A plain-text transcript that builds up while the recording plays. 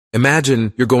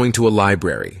Imagine you're going to a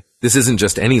library. This isn't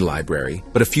just any library,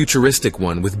 but a futuristic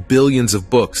one with billions of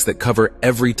books that cover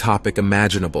every topic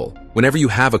imaginable. Whenever you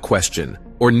have a question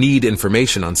or need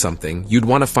information on something, you'd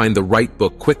want to find the right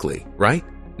book quickly, right?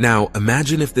 Now,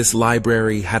 imagine if this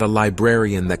library had a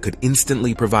librarian that could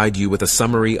instantly provide you with a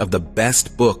summary of the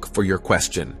best book for your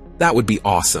question. That would be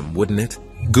awesome, wouldn't it?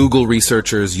 Google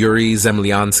researchers Yuri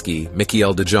Zemlyansky,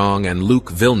 Mikhail de Jong, and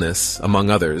Luc Vilnius, among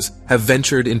others, have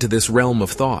ventured into this realm of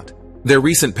thought. Their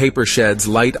recent paper sheds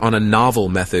light on a novel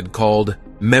method called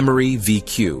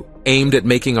LUMEN-VQ, aimed at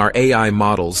making our AI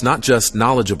models not just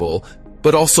knowledgeable,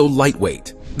 but also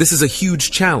lightweight. This is a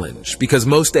huge challenge because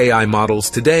most AI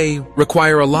models today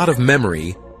require a lot of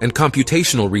memory and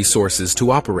computational resources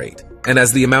to operate. And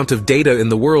as the amount of data in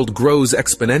the world grows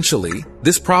exponentially,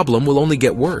 this problem will only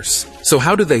get worse. So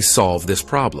how do they solve this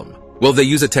problem? Well, they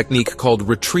use a technique called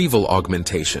retrieval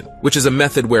augmentation, which is a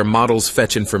method where models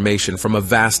fetch information from a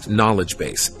vast knowledge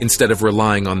base instead of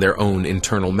relying on their own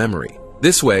internal memory.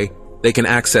 This way, they can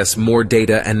access more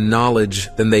data and knowledge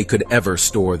than they could ever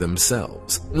store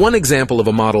themselves. One example of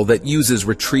a model that uses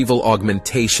retrieval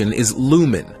augmentation is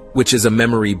LUMEN, which is a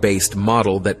memory-based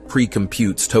model that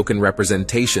pre-computes token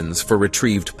representations for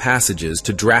retrieved passages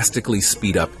to drastically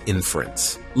speed up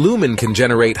inference. LUMEN can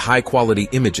generate high-quality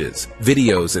images,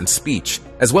 videos, and speech,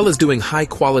 as well as doing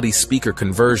high-quality speaker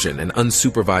conversion and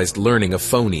unsupervised learning of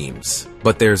phonemes.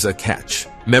 But there's a catch.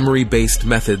 Memory-based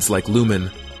methods like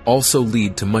LUMEN also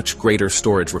lead to much greater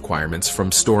storage requirements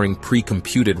from storing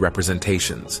pre-computed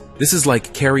representations. This is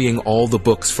like carrying all the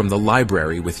books from the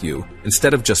library with you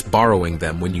instead of just borrowing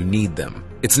them when you need them.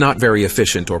 It's not very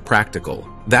efficient or practical.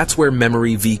 That's where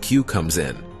LUMEN-VQ comes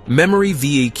in.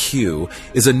 LUMEN-VQ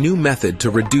is a new method to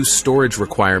reduce storage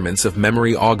requirements of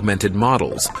memory-augmented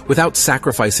models without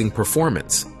sacrificing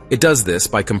performance. It does this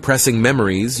by compressing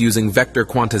memories using vector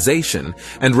quantization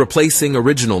and replacing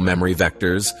original memory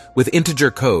vectors with integer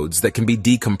codes that can be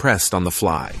decompressed on the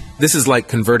fly. This is like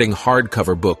converting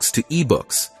hardcover books to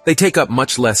ebooks. They take up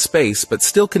much less space but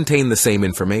still contain the same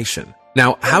information.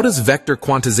 Now, how does vector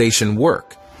quantization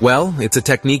work? Well, it's a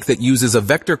technique that uses a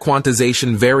vector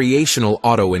quantization variational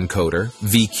autoencoder,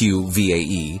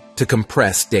 VQ-VAE, to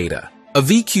compress data. A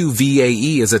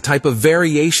VQ-VAE is a type of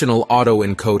variational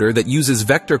autoencoder that uses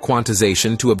vector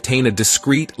quantization to obtain a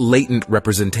discrete latent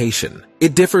representation.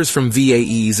 It differs from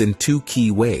VAEs in two key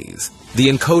ways. The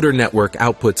encoder network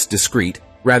outputs discrete,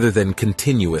 rather than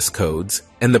continuous codes,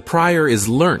 and the prior is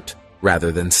learnt,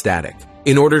 rather than static.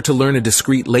 In order to learn a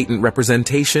discrete latent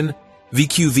representation,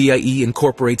 VQ-VAE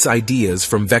incorporates ideas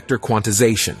from vector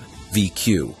quantization,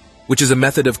 VQ, which is a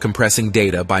method of compressing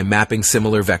data by mapping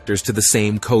similar vectors to the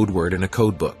same code word in a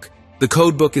codebook. The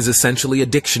codebook is essentially a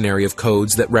dictionary of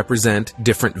codes that represent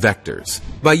different vectors.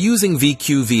 By using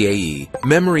VQ-VAE,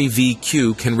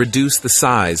 LUMEN-VQ can reduce the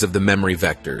size of the memory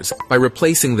vectors by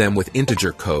replacing them with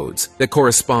integer codes that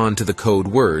correspond to the code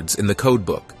words in the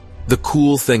codebook. The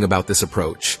cool thing about this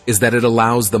approach is that it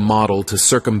allows the model to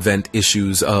circumvent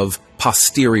issues of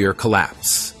posterior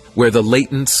collapse, where the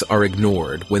latents are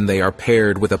ignored when they are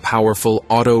paired with a powerful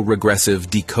auto-regressive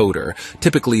decoder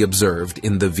typically observed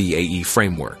in the VAE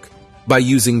framework. By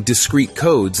using discrete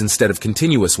codes instead of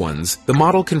continuous ones, the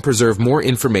model can preserve more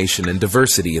information and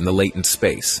diversity in the latent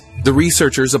space. The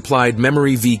researchers applied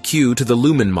LUMEN-VQ to the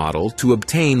LUMEN model to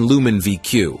obtain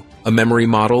LUMEN-VQ, a memory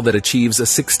model that achieves a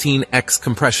 16x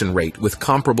compression rate with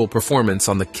comparable performance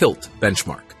on the KILT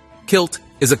benchmark. KILT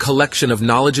is a collection of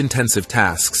knowledge-intensive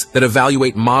tasks that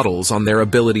evaluate models on their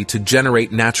ability to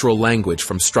generate natural language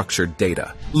from structured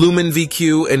data.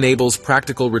 LUMEN-VQ enables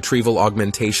practical retrieval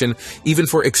augmentation even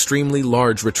for extremely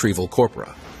large retrieval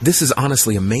corpora. This is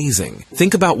honestly amazing.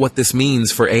 Think about what this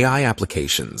means for AI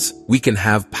applications. We can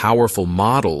have powerful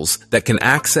models that can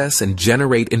access and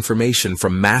generate information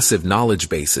from massive knowledge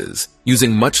bases,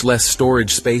 using much less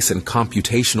storage space and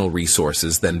computational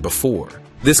resources than before.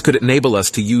 This could enable us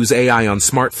to use AI on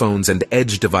smartphones and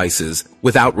edge devices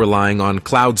without relying on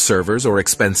cloud servers or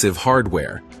expensive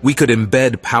hardware. We could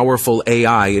embed powerful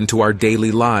AI into our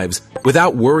daily lives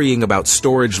without worrying about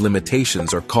storage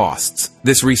limitations or costs.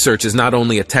 This research is not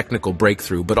only a technical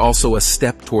breakthrough, but also a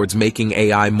step towards making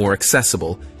AI more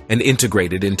accessible and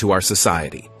integrated into our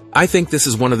society. I think this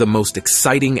is one of the most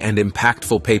exciting and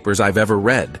impactful papers I've ever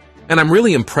read, and I'm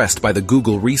really impressed by the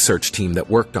Google research team that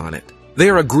worked on it. They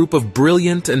are a group of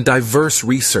brilliant and diverse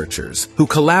researchers who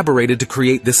collaborated to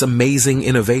create this amazing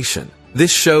innovation.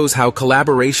 This shows how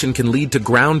collaboration can lead to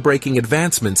groundbreaking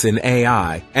advancements in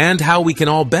AI and how we can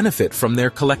all benefit from their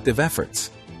collective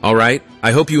efforts. Alright,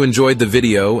 I hope you enjoyed the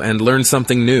video and learned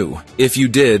something new. If you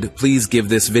did, please give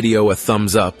this video a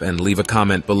thumbs up and leave a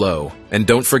comment below. And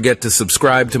don't forget to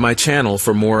subscribe to my channel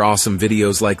for more awesome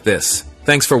videos like this.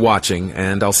 Thanks for watching,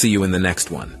 and I'll see you in the next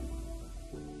one.